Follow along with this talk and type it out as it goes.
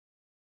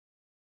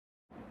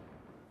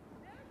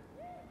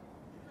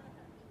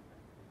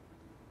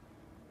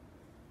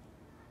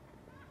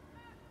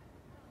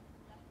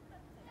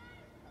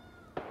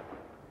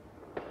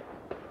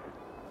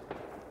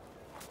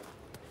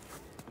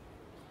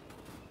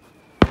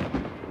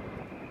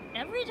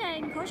every day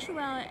in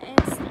Courchevel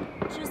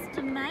is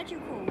just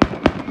magical.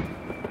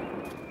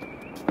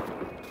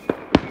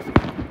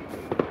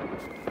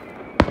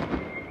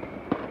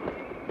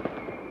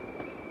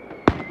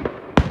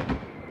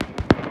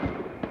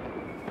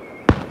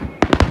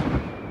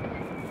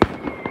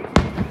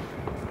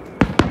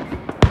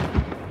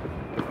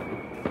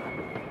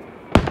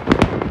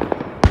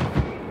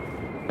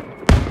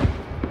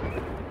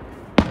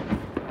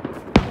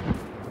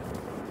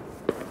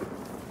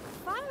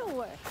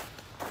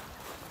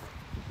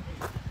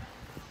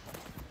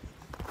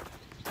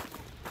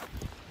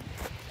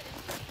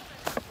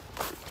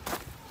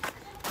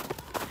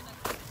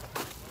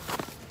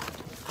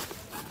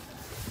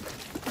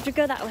 Have to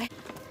go that way.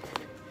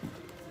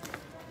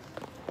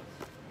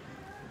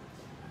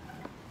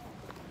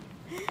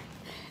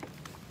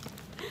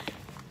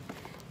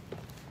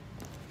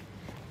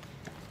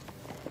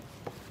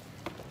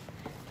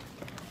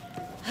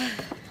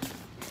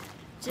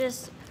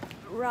 Just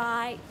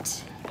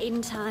right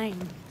in time.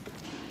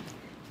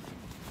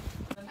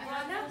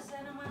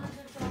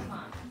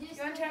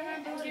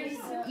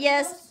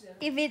 Yes,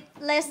 if it's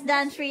less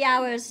than 3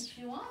 hours.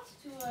 Do you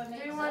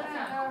want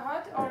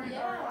hot or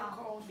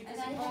cold? Because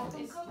cold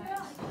is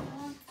nice.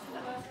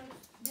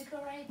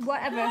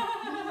 Whatever.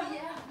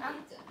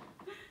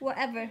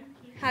 Whatever.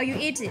 How you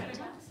eat it.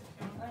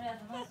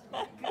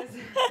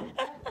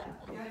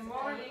 In the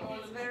morning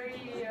it's very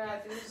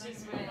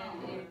delicious when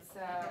it's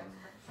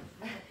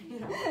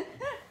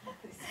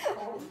it's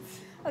cold.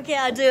 Okay,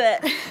 I'll do it.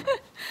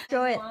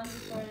 Show it.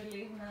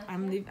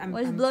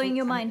 What's blowing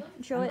your mind?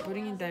 Show it.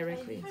 Putting it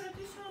directly.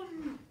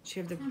 She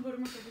have the.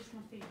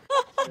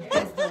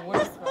 That's the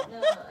worst one. No,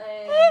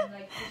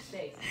 like this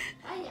days.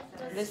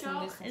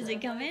 Listen. Is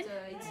it coming?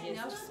 It's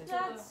enough to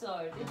that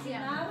sort. It's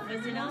enough.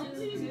 Is it on? To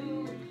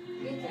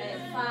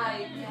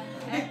 5.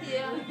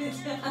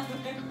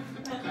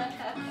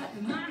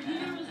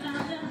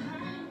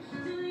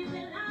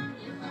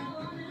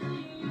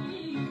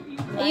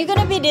 Are you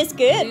gonna be this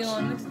Do you good?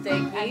 want me to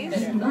take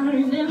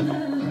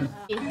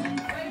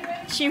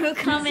these? She will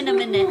come in a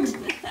minute.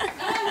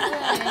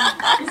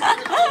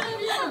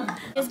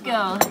 This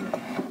girl.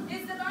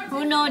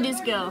 Who know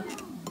this girl?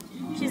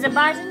 She's a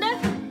bartender?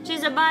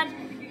 She's a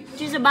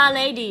bar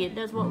lady,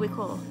 that's what we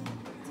call.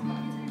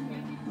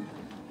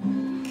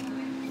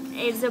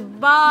 It's a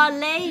bar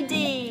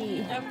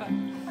lady.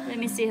 Let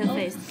me see her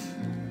face.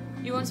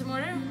 You want some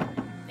water?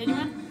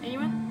 Anyone?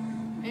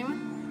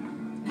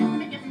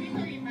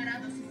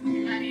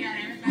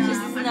 This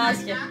is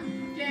Nasya.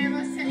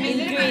 In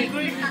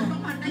Greek.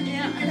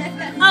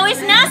 Oh,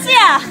 it's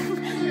Nasya!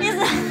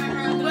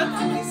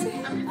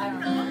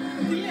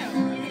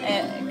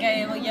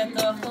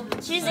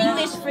 She's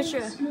English for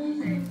sure.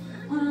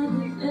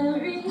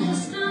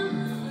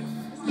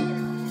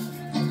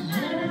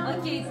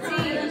 Okay,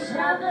 see, this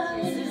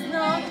is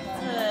not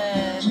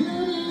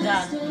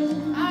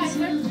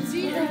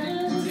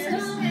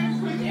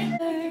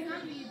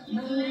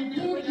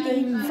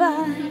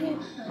Invite,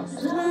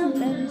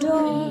 slam and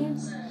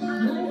doors.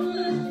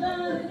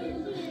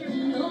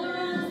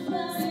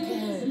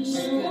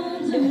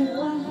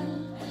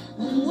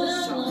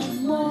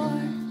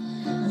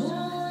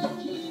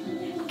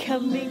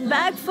 Coming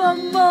back for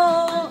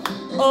more.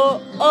 Oh.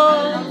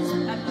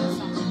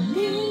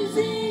 This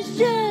is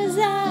just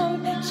out.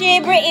 She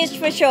British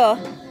for sure.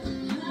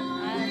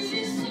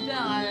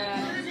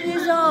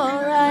 She's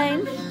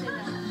alright.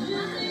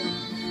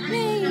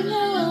 Ain't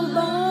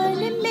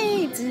nobody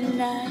me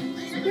tonight.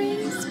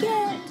 We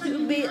scared to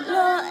be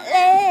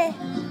lonely.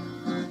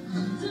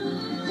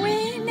 We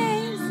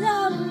need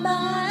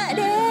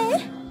somebody.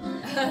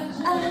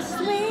 As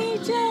we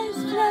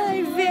just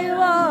like feel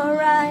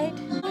alright.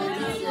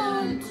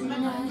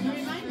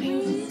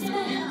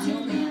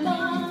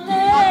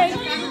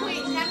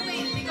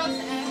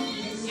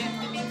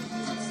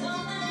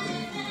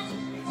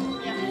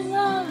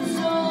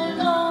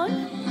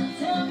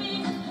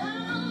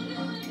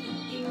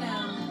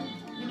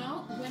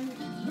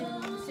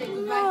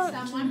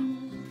 Someone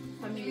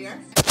familiar.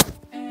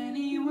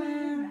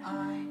 Anywhere I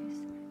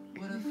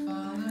would have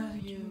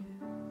followed you.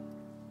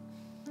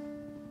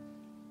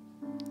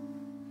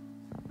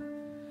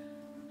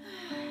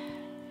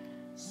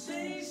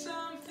 Say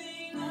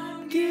something,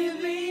 I'm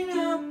giving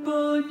up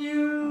on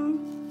you.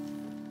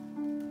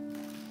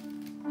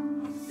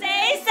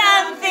 Say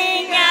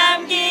something,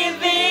 I'm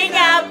giving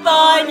up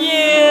on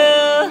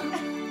you.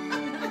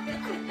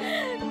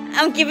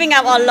 I'm giving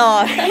up on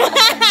law.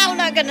 I'm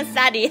not gonna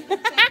study.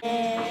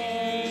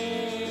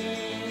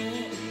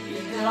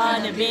 You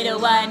wanna be the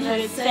one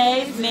who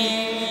saves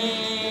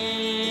me.